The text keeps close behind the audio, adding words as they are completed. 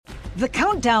The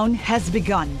countdown has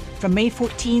begun. From May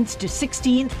 14th to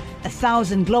 16th,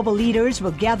 1,000 global leaders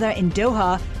will gather in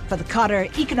Doha for the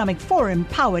Qatar Economic Forum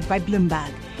powered by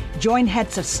Bloomberg. Join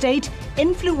heads of state,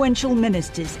 influential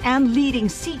ministers, and leading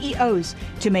CEOs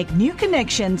to make new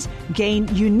connections,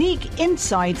 gain unique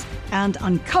insights, and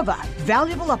uncover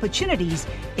valuable opportunities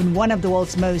in one of the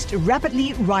world's most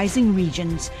rapidly rising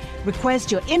regions.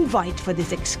 Request your invite for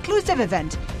this exclusive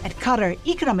event at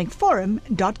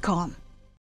QatarEconomicForum.com.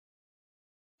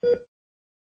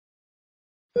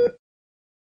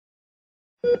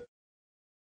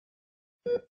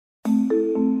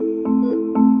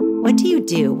 What do you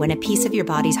do when a piece of your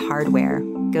body's hardware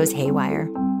goes haywire?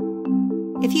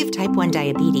 If you have type 1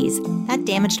 diabetes, that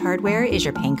damaged hardware is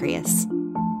your pancreas.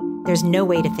 There's no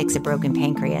way to fix a broken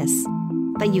pancreas,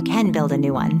 but you can build a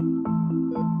new one.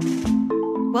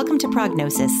 Welcome to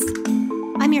Prognosis.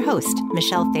 I'm your host,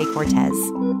 Michelle Fay Cortez.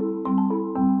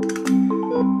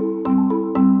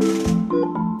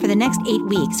 For the next 8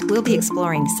 weeks, we'll be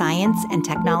exploring science and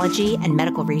technology and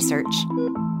medical research.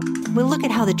 We'll look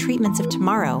at how the treatments of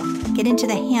tomorrow get into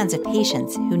the hands of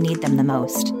patients who need them the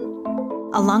most.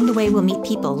 Along the way, we'll meet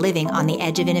people living on the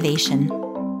edge of innovation.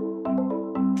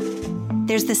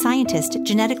 There's the scientist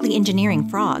genetically engineering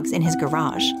frogs in his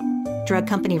garage, drug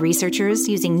company researchers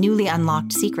using newly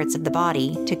unlocked secrets of the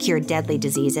body to cure deadly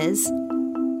diseases,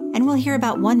 and we'll hear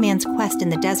about one man's quest in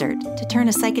the desert to turn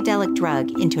a psychedelic drug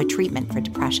into a treatment for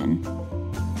depression.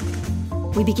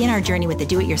 We begin our journey with a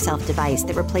do-it-yourself device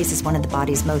that replaces one of the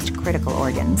body's most critical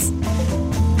organs.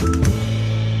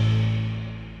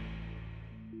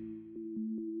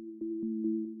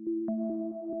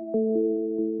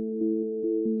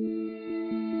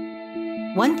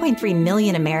 $1.3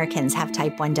 million Americans have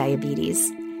type 1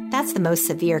 diabetes. That's the most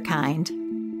severe kind.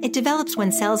 It develops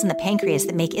when cells in the pancreas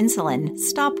that make insulin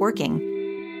stop working.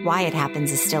 Why it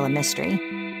happens is still a mystery.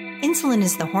 Insulin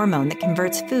is the hormone that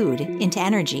converts food into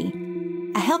energy.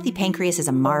 A healthy pancreas is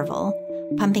a marvel,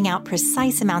 pumping out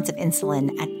precise amounts of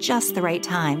insulin at just the right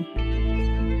time.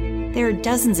 There are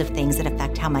dozens of things that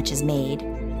affect how much is made.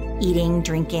 Eating,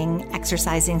 drinking,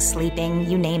 exercising,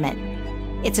 sleeping, you name it.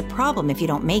 It's a problem if you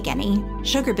don't make any.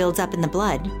 Sugar builds up in the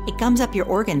blood. It gums up your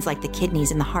organs like the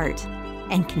kidneys and the heart,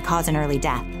 and can cause an early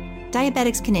death.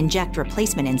 Diabetics can inject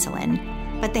replacement insulin,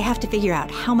 but they have to figure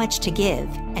out how much to give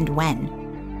and when.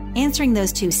 Answering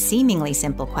those two seemingly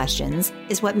simple questions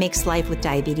is what makes life with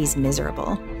diabetes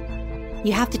miserable.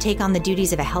 You have to take on the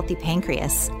duties of a healthy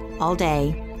pancreas all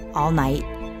day, all night,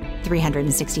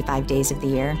 365 days of the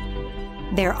year.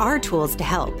 There are tools to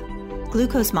help.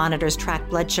 Glucose monitors track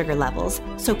blood sugar levels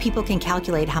so people can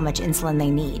calculate how much insulin they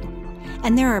need.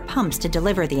 And there are pumps to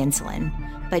deliver the insulin,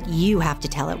 but you have to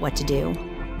tell it what to do.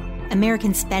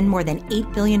 Americans spend more than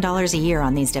 $8 billion a year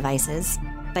on these devices,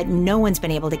 but no one's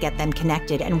been able to get them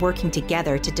connected and working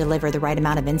together to deliver the right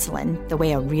amount of insulin the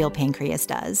way a real pancreas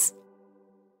does.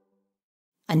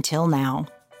 Until now.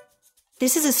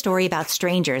 This is a story about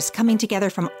strangers coming together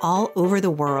from all over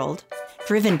the world,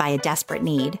 driven by a desperate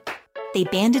need. They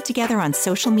banded together on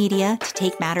social media to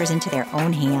take matters into their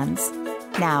own hands.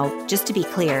 Now, just to be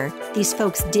clear, these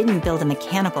folks didn't build a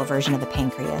mechanical version of the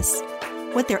pancreas.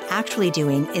 What they're actually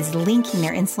doing is linking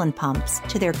their insulin pumps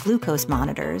to their glucose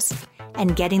monitors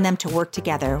and getting them to work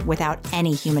together without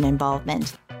any human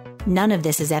involvement. None of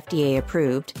this is FDA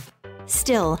approved.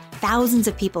 Still, thousands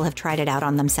of people have tried it out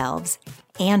on themselves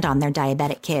and on their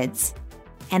diabetic kids.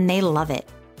 And they love it.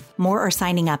 More are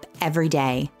signing up every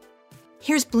day.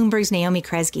 Here's Bloomberg's Naomi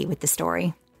Kresge with the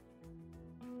story.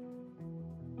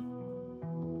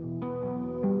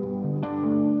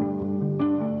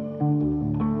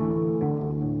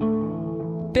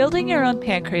 Building your own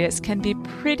pancreas can be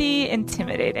pretty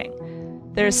intimidating.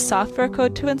 There's software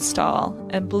code to install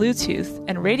and Bluetooth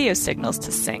and radio signals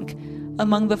to sync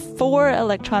among the 4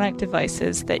 electronic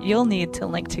devices that you'll need to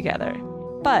link together.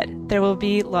 But there will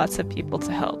be lots of people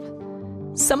to help.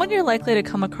 Someone you're likely to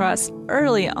come across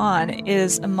early on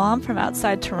is a mom from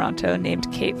outside Toronto named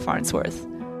Kate Farnsworth.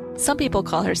 Some people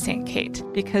call her St. Kate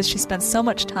because she spends so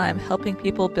much time helping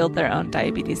people build their own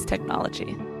diabetes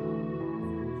technology.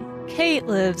 Kate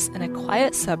lives in a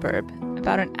quiet suburb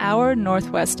about an hour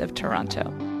northwest of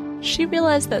Toronto. She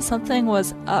realized that something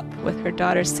was up with her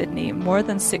daughter Sydney more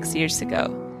than 6 years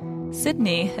ago.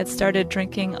 Sydney had started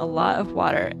drinking a lot of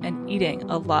water and eating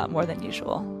a lot more than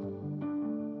usual.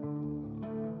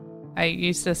 I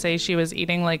used to say she was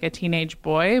eating like a teenage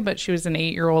boy, but she was an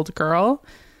 8-year-old girl.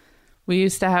 We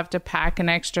used to have to pack an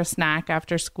extra snack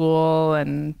after school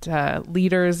and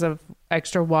liters of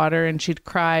extra water, and she'd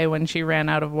cry when she ran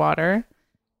out of water.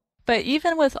 But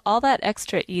even with all that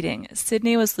extra eating,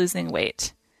 Sydney was losing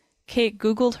weight. Kate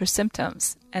Googled her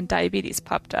symptoms, and diabetes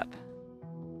popped up.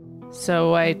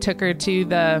 So I took her to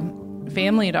the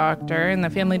family doctor, and the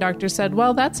family doctor said,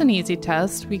 well, that's an easy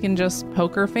test. We can just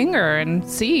poke her finger and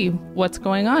see what's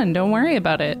going on. Don't worry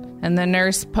about it. And the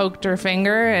nurse poked her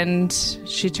finger, and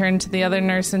she turned to the other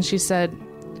nurse and she said,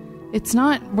 it's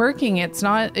not working. It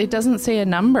doesn't say a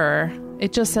number.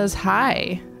 It just says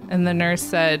high. And the nurse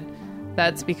said,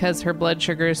 that's because her blood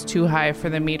sugar is too high for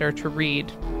the meter to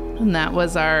read. And that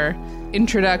was our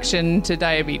introduction to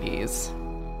diabetes.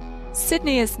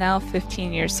 Sydney is now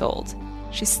 15 years old.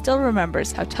 She still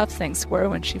remembers how tough things were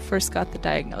when she first got the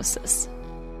diagnosis.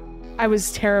 I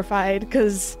was terrified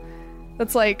because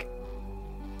that's like,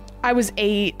 I was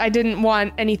 8. I didn't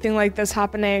want anything like this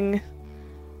happening.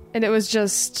 And it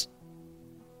was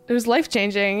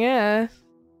life-changing, yeah.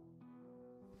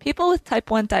 People with type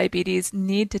 1 diabetes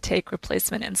need to take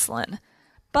replacement insulin,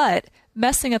 but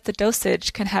messing up the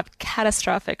dosage can have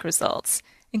catastrophic results,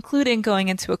 including going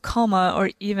into a coma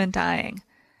or even dying.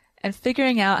 And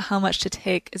figuring out how much to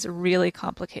take is really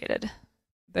complicated.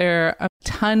 There are a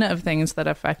ton of things that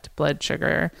affect blood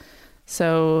sugar.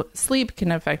 So sleep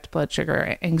can affect blood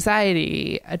sugar,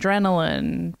 anxiety,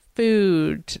 adrenaline,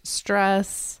 food,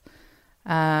 stress,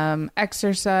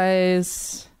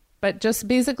 exercise, but just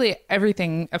basically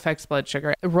everything affects blood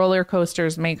sugar. Roller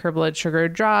coasters make her blood sugar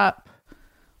drop.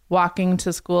 Walking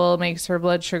to school makes her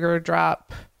blood sugar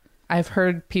drop. I've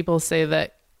heard people say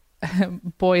that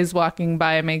boys walking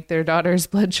by make their daughter's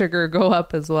blood sugar go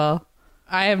up as well.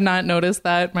 I have not noticed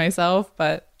that myself,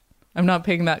 but I'm not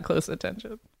paying that close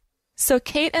attention. So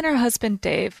Kate and her husband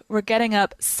Dave were getting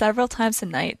up several times a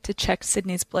night to check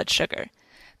Sydney's blood sugar.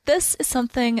 This is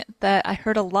something that I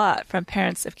heard a lot from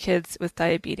parents of kids with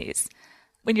diabetes.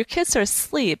 When your kids are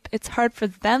asleep, it's hard for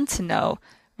them to know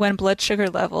when blood sugar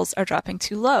levels are dropping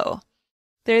too low.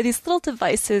 There are these little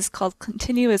devices called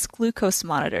continuous glucose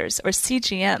monitors, or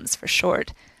CGMs for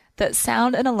short, that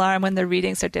sound an alarm when the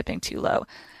readings are dipping too low.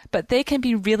 But they can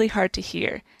be really hard to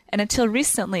hear, and until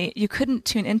recently, you couldn't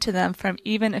tune into them from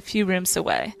even a few rooms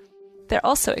away. They're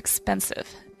also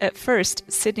expensive. At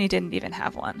first, Sydney didn't even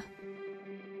have one.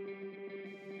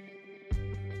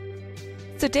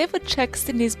 So Dave would check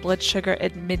Sydney's blood sugar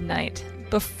at midnight,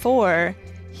 before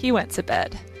he went to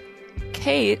bed.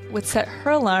 Kate would set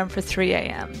her alarm for 3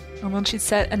 a.m., and when she'd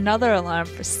set another alarm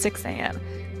for 6 a.m.,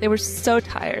 they were so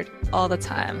tired all the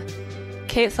time.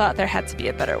 Kate thought there had to be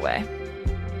a better way.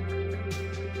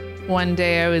 One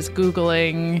day I was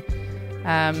Googling,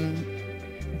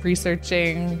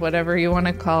 researching, whatever you want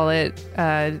to call it,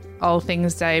 all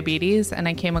things diabetes, and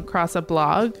I came across a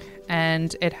blog,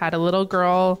 and it had a little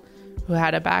girl who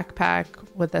had a backpack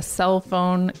with a cell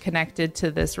phone connected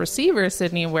to this receiver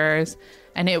Sydney wears,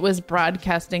 and it was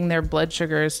broadcasting their blood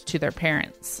sugars to their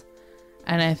parents.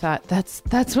 And I thought,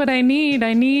 that's what I need.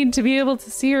 I need to be able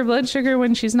to see her blood sugar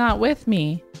when she's not with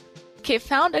me. Kate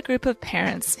found a group of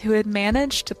parents who had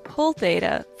managed to pull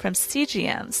data from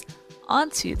CGMs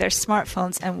onto their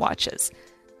smartphones and watches.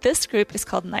 This group is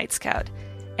called Night Scout,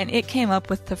 and it came up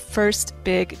with the first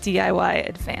big DIY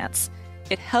advance.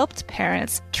 It helped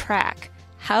parents track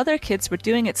how their kids were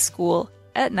doing at school,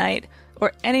 at night,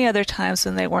 or any other times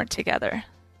when they weren't together.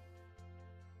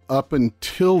 Up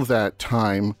until that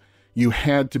time, you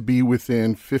had to be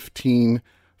within 15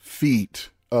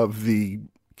 feet of the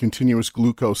continuous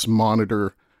glucose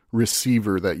monitor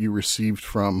receiver that you received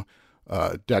from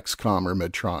Dexcom or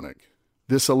Medtronic.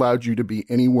 This allowed you to be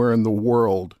anywhere in the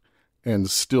world and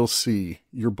still see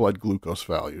your blood glucose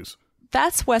values.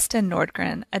 That's Weston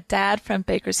Nordgren, a dad from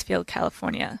Bakersfield,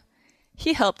 California.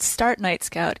 He helped start Night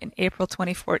Scout in April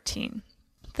 2014.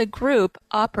 The group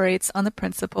operates on the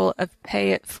principle of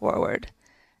pay it forward.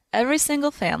 Every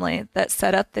single family that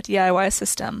set up the DIY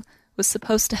system was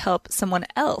supposed to help someone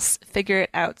else figure it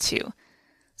out too.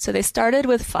 So they started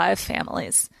with 5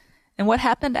 families, and what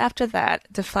happened after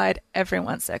that defied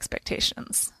everyone's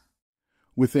expectations.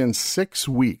 Within 6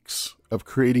 weeks of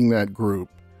creating that group,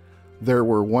 there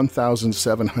were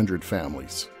 1,700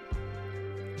 families.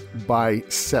 By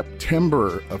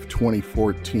September of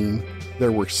 2014,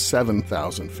 there were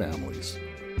 7,000 families.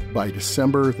 By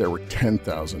December, there were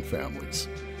 10,000 families.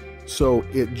 So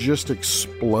it just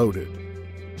exploded.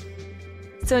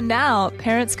 So now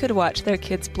parents could watch their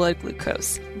kids' blood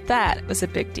glucose. That was a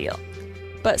big deal.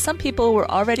 But some people were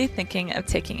already thinking of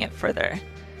taking it further.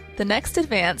 The next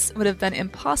advance would have been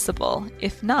impossible,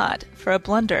 if not for a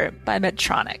blunder by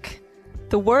Medtronic.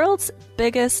 The world's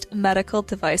biggest medical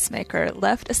device maker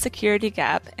left a security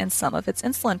gap in some of its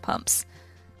insulin pumps.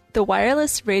 The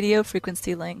wireless radio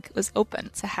frequency link was open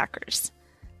to hackers.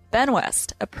 Ben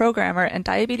West, a programmer and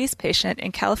diabetes patient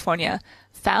in California,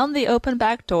 found the open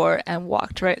back door and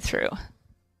walked right through.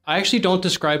 I actually don't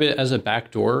describe it as a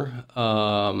back door.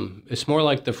 It's more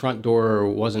like the front door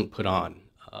wasn't put on.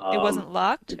 It wasn't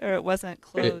locked, or it wasn't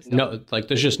closed? No, like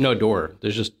there's just no door.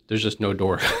 There's just no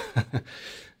door.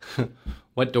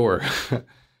 What door?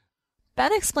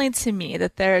 Ben explained to me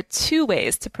that there are two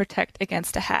ways to protect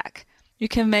against a hack. You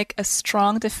can make a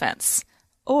strong defense,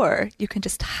 or you can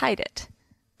just hide it.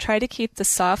 Try to keep the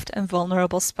soft and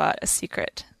vulnerable spot a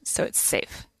secret, so it's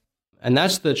safe. And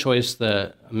that's the choice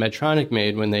that Medtronic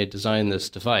made when they designed this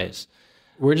device.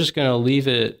 We're just going to leave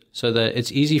it so that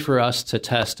it's easy for us to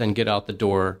test and get out the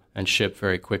door and ship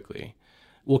very quickly.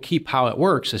 We'll keep how it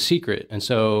works a secret. And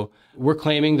so we're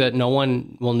claiming that no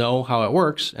one will know how it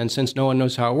works. And since no one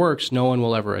knows how it works, no one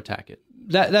will ever attack it.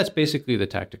 That's basically the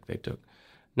tactic they took.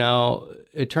 Now,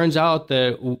 it turns out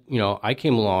that, I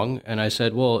came along and I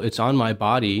said, well, it's on my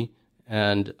body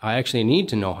and I actually need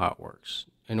to know how it works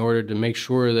in order to make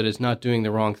sure that it's not doing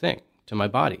the wrong thing to my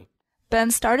body.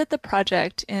 Ben started the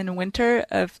project in winter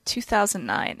of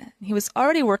 2009. He was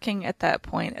already working at that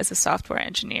point as a software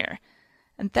engineer.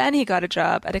 And then he got a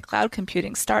job at a cloud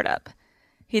computing startup.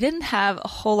 He didn't have a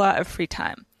whole lot of free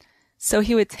time. So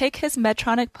he would take his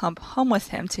Medtronic pump home with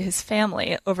him to his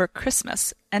family over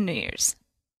Christmas and New Year's.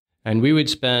 And we would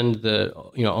spend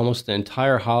almost the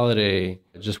entire holiday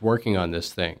just working on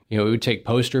this thing. We would take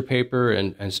poster paper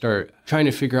and start trying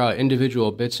to figure out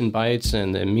individual bits and bytes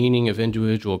and the meaning of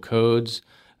individual codes.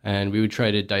 And we would try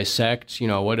to dissect,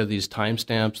 what are these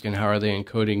timestamps and how are they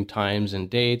encoding times and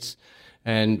dates.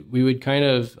 And we would kind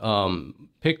of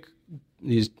pick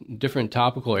these different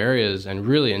topical areas and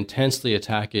really intensely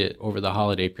attack it over the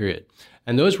holiday period.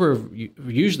 And those were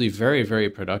usually very, very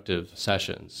productive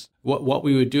sessions. What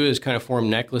we would do is kind of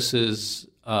form necklaces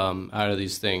out of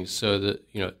these things. So that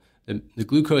the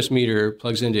glucose meter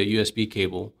plugs into a USB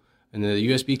cable, and the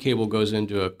USB cable goes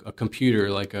into a computer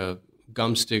like a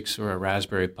Gumsticks or a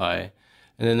Raspberry Pi,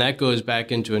 and then that goes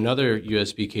back into another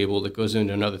USB cable that goes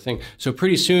into another thing. So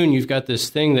pretty soon you've got this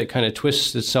thing that kind of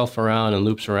twists itself around and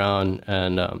loops around,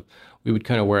 and we would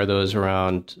kind of wear those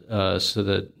around so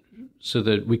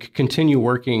that we could continue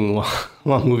working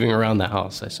while moving around the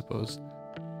house, I suppose.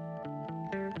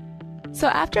 So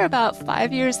after about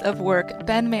 5 years of work,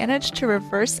 Ben managed to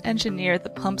reverse engineer the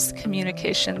pump's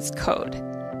communications code.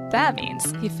 That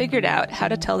means he figured out how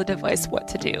to tell the device what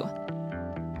to do.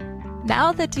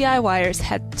 Now the DIYers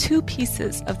had two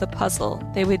pieces of the puzzle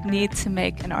they would need to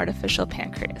make an artificial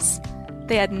pancreas.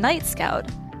 They had Night Scout,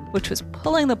 which was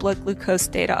pulling the blood glucose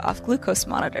data off glucose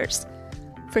monitors.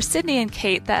 For Sydney and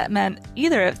Kate, that meant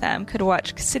either of them could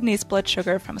watch Sydney's blood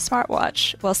sugar from a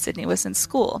smartwatch while Sydney was in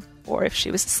school, or if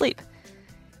she was asleep.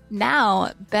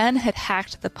 Now, Ben had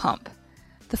hacked the pump.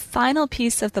 The final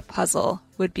piece of the puzzle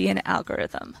would be an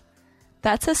algorithm.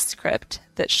 That's a script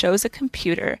that shows a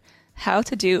computer how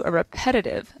to do a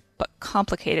repetitive but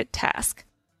complicated task,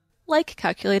 like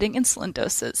calculating insulin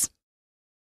doses.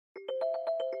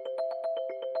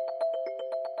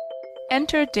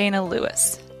 Enter Dana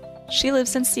Lewis. She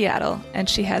lives in Seattle, and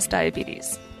she has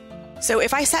diabetes. So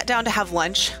if I sat down to have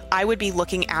lunch, I would be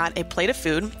looking at a plate of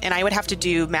food, and I would have to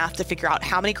do math to figure out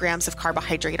how many grams of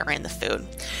carbohydrate are in the food.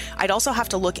 I'd also have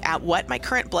to look at what my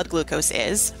current blood glucose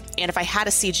is, and if I had a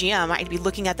CGM, I'd be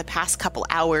looking at the past couple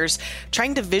hours,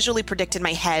 trying to visually predict in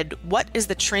my head what is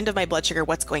the trend of my blood sugar,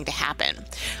 what's going to happen.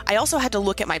 I also had to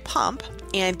look at my pump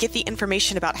and get the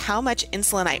information about how much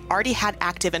insulin I already had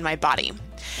active in my body.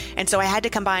 And so I had to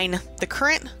combine the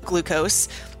current glucose,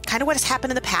 kind of what has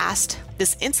happened in the past,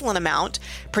 this insulin amount,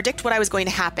 predict what I was going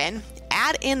to happen,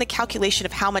 add in the calculation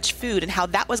of how much food and how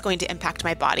that was going to impact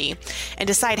my body, and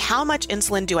decide how much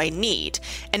insulin do I need.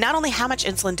 And not only how much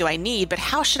insulin do I need, but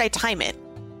how should I time it?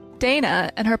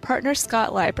 Dana and her partner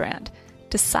Scott Librand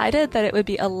decided that it would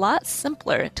be a lot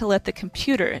simpler to let the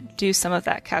computer do some of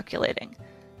that calculating.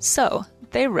 So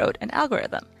they wrote an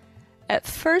algorithm. At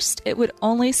first, it would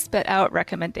only spit out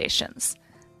recommendations.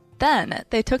 Then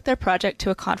they took their project to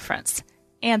a conference,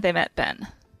 and they met Ben.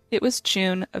 It was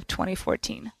June of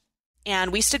 2014.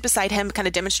 And we stood beside him, kind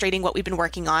of demonstrating what we've been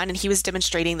working on, and he was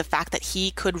demonstrating the fact that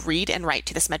he could read and write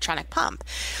to this Medtronic pump.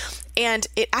 And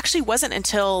it actually wasn't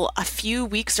until a few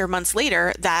weeks or months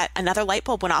later that another light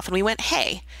bulb went off, and we went,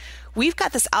 hey, we've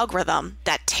got this algorithm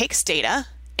that takes data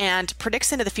and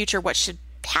predicts into the future what should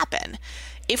happen.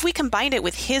 If we combined it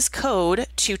with his code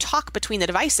to talk between the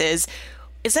devices,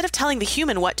 instead of telling the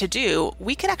human what to do,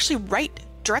 we could actually write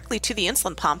directly to the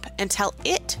insulin pump and tell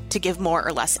it to give more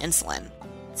or less insulin.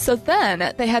 So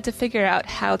then they had to figure out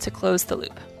how to close the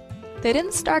loop. They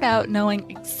didn't start out knowing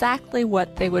exactly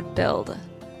what they would build.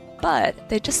 But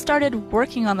they just started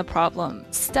working on the problem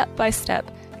step by step,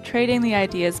 trading the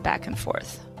ideas back and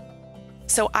forth.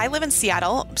 So I live in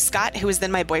Seattle. Scott, who was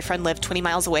then my boyfriend, lived 20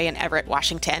 miles away in Everett,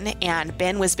 Washington, and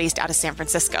Ben was based out of San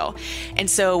Francisco. And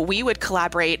so we would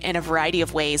collaborate in a variety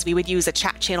of ways. We would use a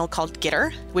chat channel called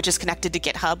Gitter, which is connected to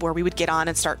GitHub, where we would get on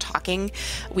and start talking.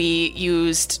 We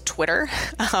used Twitter.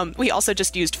 We also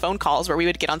just used phone calls where we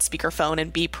would get on speakerphone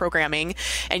and be programming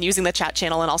and using the chat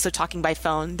channel and also talking by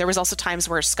phone. There was also times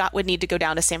where Scott would need to go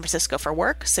down to San Francisco for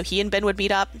work, so he and Ben would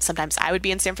meet up. Sometimes I would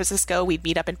be in San Francisco. We'd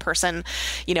meet up in person,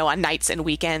 on nights and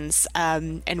weekends,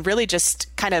 and really just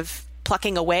kind of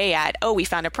plucking away at, we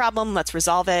found a problem, let's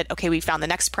resolve it. Okay, we found the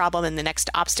next problem and the next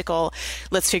obstacle.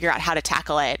 Let's figure out how to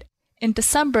tackle it. In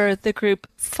December, the group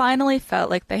finally felt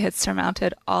like they had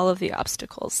surmounted all of the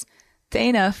obstacles.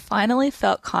 Dana finally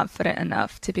felt confident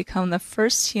enough to become the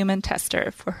first human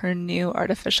tester for her new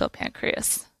artificial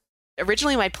pancreas.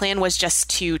 Originally, my plan was just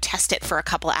to test it for a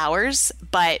couple hours,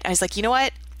 but I was like, you know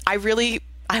what?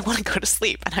 I want to go to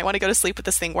sleep, and I want to go to sleep with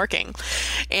this thing working.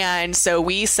 And so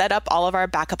we set up all of our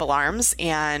backup alarms,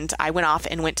 and I went off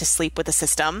and went to sleep with the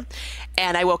system.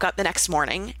 And I woke up the next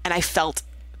morning and I felt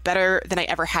better than I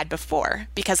ever had before,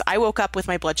 because I woke up with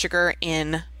my blood sugar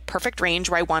in perfect range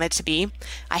where I wanted to be.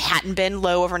 I hadn't been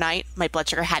low overnight. My blood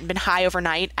sugar hadn't been high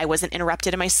overnight. I wasn't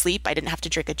interrupted in my sleep. I didn't have to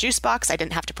drink a juice box. I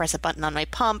didn't have to press a button on my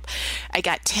pump. I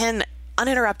got 10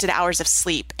 uninterrupted hours of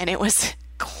sleep, and it was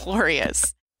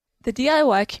glorious. The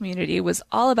DIY community was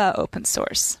all about open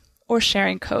source, or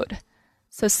sharing code.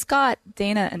 So Scott,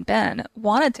 Dana, and Ben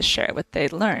wanted to share what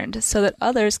they'd learned so that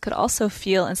others could also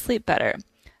feel and sleep better.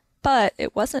 But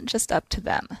it wasn't just up to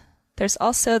them. There's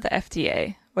also the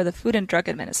FDA, or the Food and Drug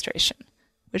Administration,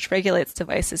 which regulates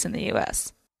devices in the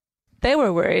U.S. They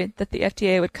were worried that the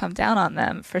FDA would come down on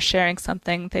them for sharing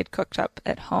something they'd cooked up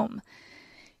at home.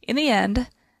 In the end,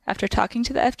 after talking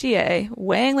to the FDA,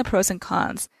 weighing the pros and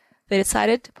cons, they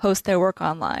decided to post their work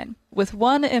online, with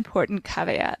one important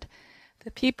caveat.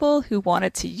 The people who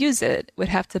wanted to use it would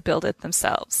have to build it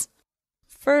themselves.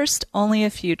 First, only a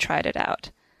few tried it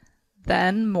out.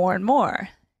 Then, more and more.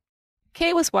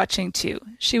 Kate was watching too.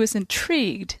 She was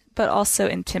intrigued, but also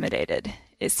intimidated.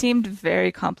 It seemed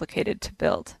very complicated to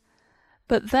build.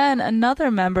 But then another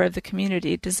member of the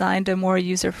community designed a more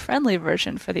user-friendly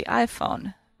version for the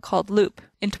iPhone, called Loop.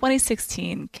 In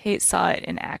 2016, Kate saw it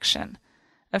in action.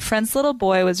 A friend's little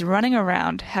boy was running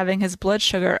around having his blood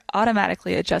sugar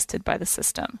automatically adjusted by the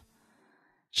system.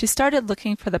 She started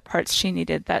looking for the parts she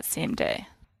needed that same day.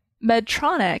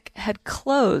 Medtronic had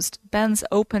closed Ben's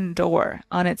open door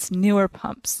on its newer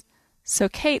pumps, so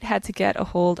Kate had to get a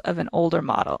hold of an older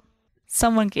model.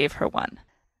 Someone gave her one.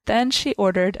 Then she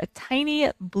ordered a tiny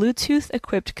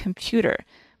Bluetooth-equipped computer,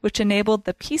 which enabled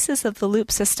the pieces of the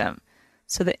Loop system,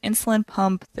 so the insulin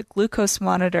pump, the glucose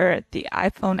monitor, the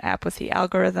iPhone app with the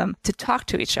algorithm, to talk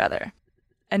to each other.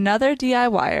 Another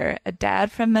DIYer, a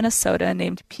dad from Minnesota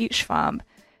named Pete Schwamb,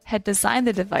 had designed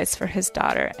the device for his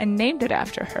daughter and named it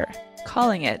after her,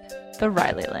 calling it the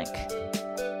Riley Link.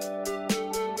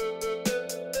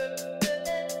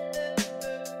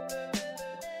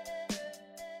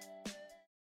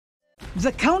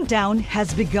 The countdown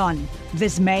has begun.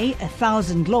 This May,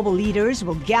 1,000 global leaders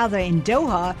will gather in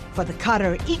Doha for the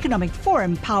Qatar Economic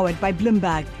Forum powered by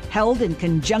Bloomberg, held in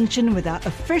conjunction with our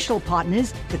official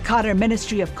partners, the Qatar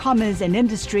Ministry of Commerce and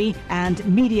Industry and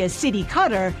Media City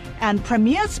Qatar, and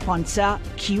premier sponsor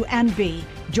Q&B.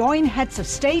 Join heads of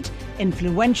state,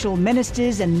 influential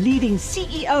ministers, and leading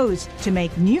CEOs to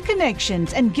make new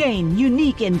connections and gain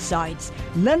unique insights.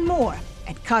 Learn more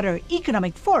at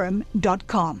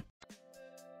QatarEconomicForum.com.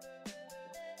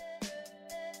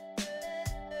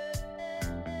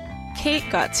 Kate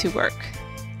got to work.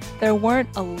 There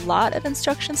weren't a lot of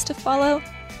instructions to follow,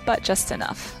 but just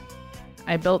enough.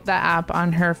 I built the app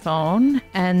on her phone,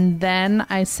 and then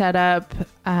I set up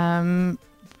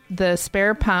the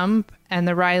spare pump and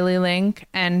the Riley Link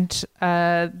and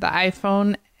the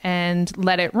iPhone and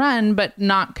let it run, but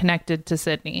not connected to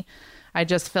Sydney. I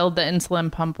just filled the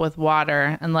insulin pump with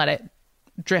water and let it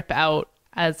drip out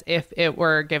as if it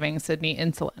were giving Sydney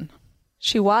insulin.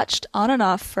 She watched on and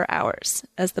off for hours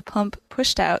as the pump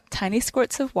pushed out tiny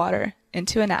squirts of water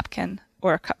into a napkin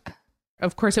or a cup.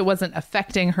 Of course, it wasn't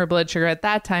affecting her blood sugar at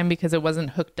that time because it wasn't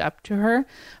hooked up to her,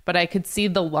 but I could see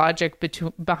the logic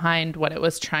behind what it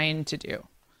was trying to do.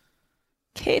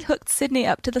 Kate hooked Sydney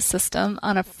up to the system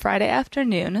on a Friday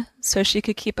afternoon so she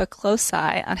could keep a close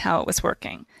eye on how it was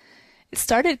working. It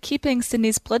started keeping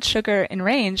Sydney's blood sugar in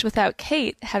range without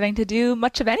Kate having to do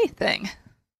much of anything.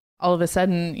 All of a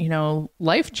sudden,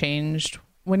 life changed.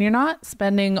 When you're not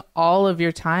spending all of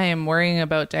your time worrying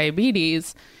about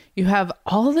diabetes, you have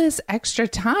all this extra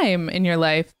time in your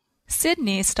life.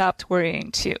 Sydney stopped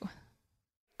worrying too.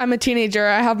 I'm a teenager.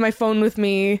 I have my phone with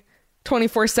me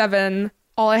 24/7.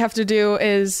 All I have to do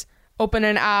is open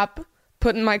an app,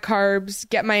 put in my carbs,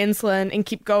 get my insulin, and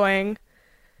keep going.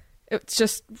 It's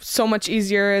just so much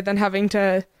easier than having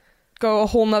to go a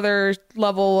whole nother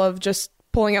level of just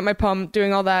pulling out my pump,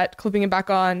 doing all that, clipping it back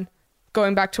on,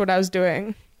 going back to what I was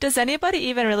doing. Does anybody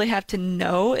even really have to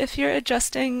know if you're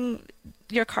adjusting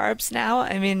your carbs now?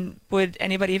 I mean, would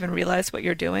anybody even realize what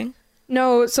you're doing?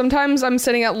 No, sometimes I'm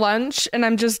sitting at lunch and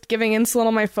I'm just giving insulin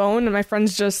on my phone and my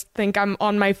friends just think I'm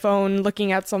on my phone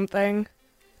looking at something.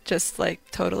 Just like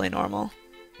totally normal.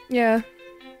 Yeah.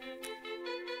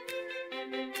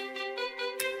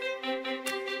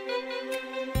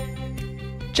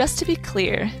 Just to be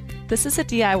clear, this is a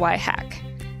DIY hack.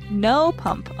 No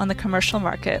pump on the commercial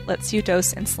market lets you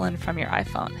dose insulin from your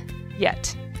iPhone.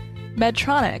 Yet.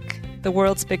 Medtronic, the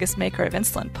world's biggest maker of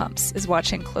insulin pumps, is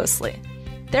watching closely.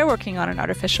 They're working on an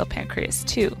artificial pancreas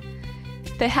too.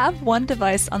 They have one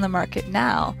device on the market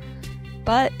now,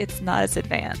 but it's not as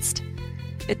advanced.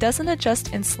 It doesn't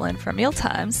adjust insulin for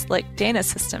mealtimes like Dana's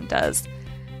system does,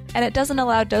 and it doesn't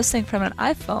allow dosing from an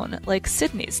iPhone like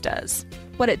Sydney's does.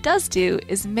 What it does do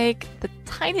is make the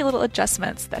tiny little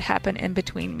adjustments that happen in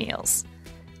between meals.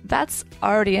 That's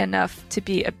already enough to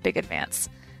be a big advance.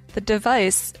 The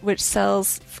device, which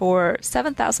sells for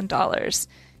 $7,000,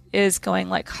 is going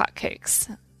like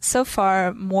hotcakes. So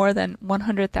far, more than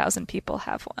 100,000 people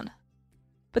have one.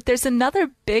 But there's another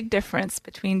big difference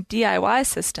between DIY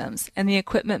systems and the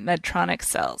equipment Medtronic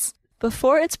sells.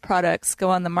 Before its products go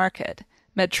on the market,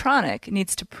 Medtronic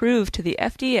needs to prove to the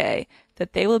FDA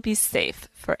that they will be safe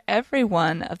for every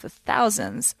one of the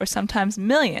thousands or sometimes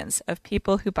millions of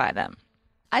people who buy them.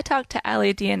 I talked to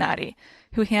Ali Dianati,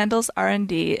 who handles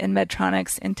R&D in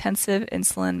Medtronic's intensive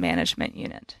insulin management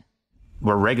unit.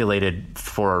 We're regulated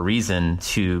for a reason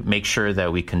to make sure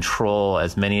that we control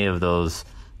as many of those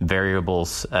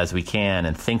variables as we can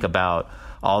and think about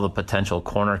all the potential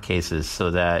corner cases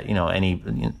so that,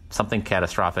 something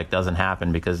catastrophic doesn't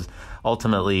happen, because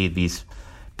ultimately these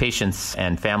patients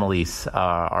and families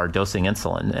are dosing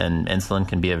insulin, and insulin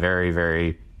can be a very,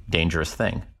 very dangerous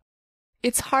thing.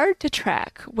 It's hard to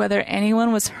track whether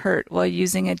anyone was hurt while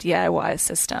using a DIY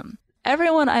system.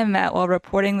 Everyone I met while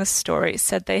reporting this story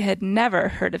said they had never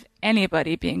heard of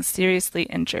anybody being seriously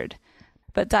injured.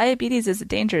 But diabetes is a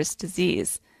dangerous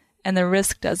disease, and the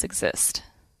risk does exist.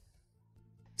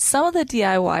 Some of the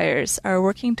DIYers are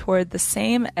working toward the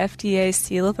same FDA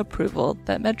seal of approval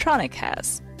that Medtronic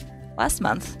has. Last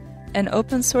month, an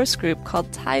open-source group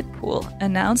called Tidepool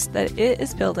announced that it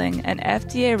is building an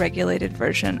FDA-regulated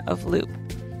version of Loop,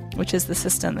 which is the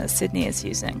system that Sydney is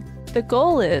using. The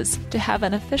goal is to have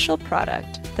an official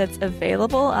product that's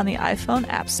available on the iPhone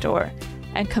App Store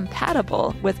and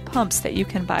compatible with pumps that you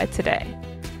can buy today.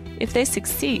 If they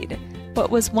succeed, what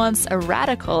was once a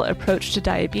radical approach to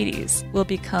diabetes will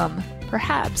become,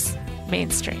 perhaps,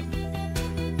 mainstream.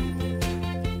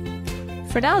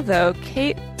 For now, though,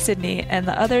 Kate, Sydney, and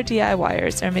the other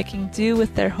DIYers are making do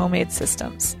with their homemade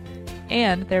systems,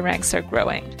 and their ranks are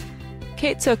growing.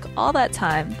 Kate took all that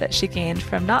time that she gained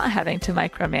from not having to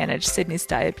micromanage Sydney's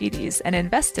diabetes and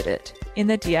invested it in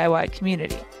the DIY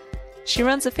community. She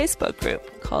runs a Facebook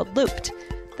group called Looped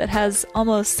that has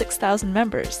almost 6,000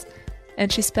 members,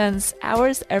 and she spends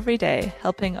hours every day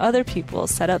helping other people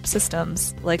set up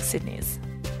systems like Sydney's.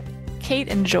 Kate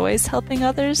enjoys helping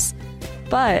others,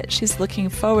 but she's looking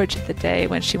forward to the day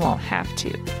when she won't have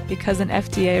to, because an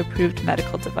FDA-approved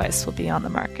medical device will be on the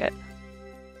market.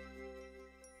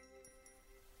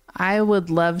 I would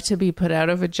love to be put out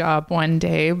of a job one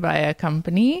day by a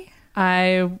company.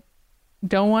 I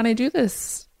don't want to do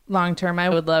this long term. I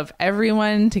would love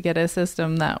everyone to get a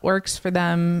system that works for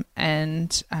them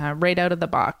and right out of the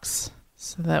box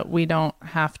so that we don't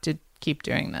have to keep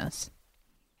doing this.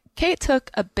 Kate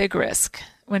took a big risk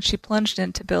when she plunged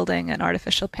into building an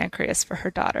artificial pancreas for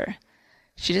her daughter.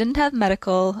 She didn't have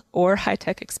medical or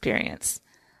high-tech experience.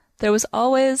 There was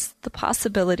always the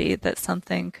possibility that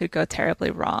something could go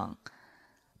terribly wrong.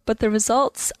 But the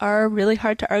results are really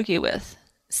hard to argue with.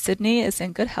 Sydney is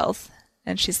in good health,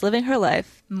 and she's living her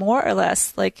life more or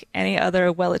less like any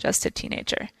other well-adjusted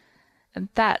teenager. And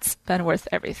that's been worth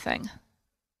everything.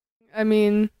 I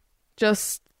mean,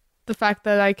 just the fact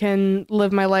that I can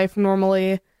live my life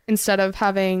normally instead of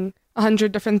having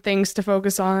 100 different things to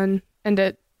focus on, and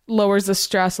it lowers the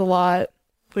stress a lot.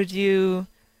 Would you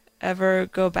ever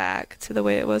go back to the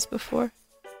way it was before?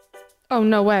 Oh,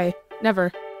 no way.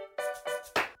 Never.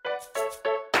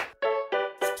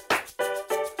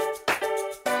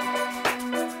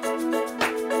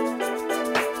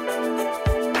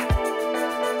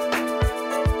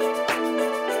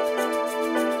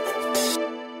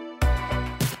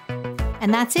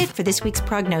 And that's it for this week's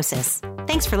Prognosis.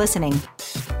 Thanks for listening.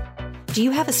 Do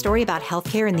you have a story about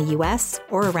healthcare in the U.S.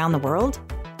 or around the world?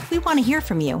 We want to hear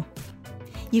from you.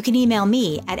 You can email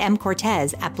me at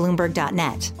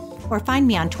mcortez@bloomberg.net or find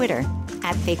me on Twitter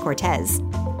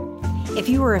 @FayeCortez. If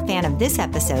you were a fan of this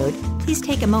episode, please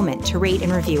take a moment to rate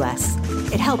and review us.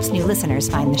 It helps new listeners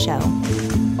find the show.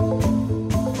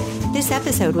 This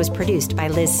episode was produced by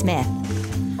Liz Smith.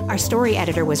 Our story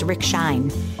editor was Rick Shine.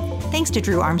 Thanks to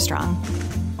Drew Armstrong.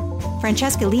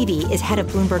 Francesca Levy is head of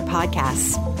Bloomberg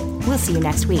Podcasts. We'll see you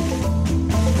next week.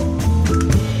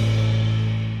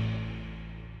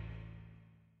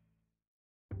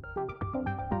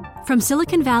 From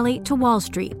Silicon Valley to Wall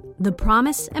Street, the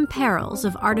promise and perils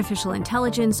of artificial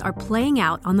intelligence are playing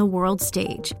out on the world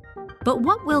stage. But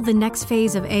what will the next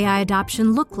phase of AI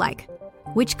adoption look like?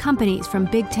 Which companies, from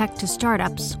big tech to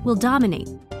startups, will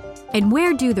dominate? And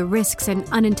where do the risks and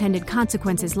unintended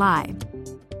consequences lie?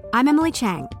 I'm Emily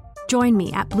Chang. Join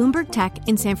me at Bloomberg Tech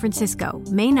in San Francisco,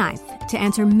 May 9th, to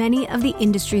answer many of the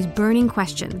industry's burning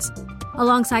questions,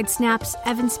 alongside Snap's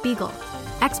Evan Spiegel,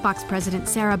 Xbox President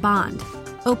Sarah Bond,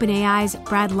 OpenAI's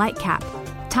Brad Lightcap,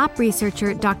 top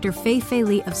researcher Dr. Fei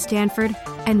Li of Stanford,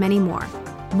 and many more.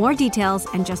 More details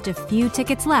and just a few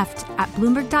tickets left at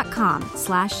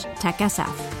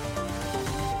Bloomberg.com/TechSF.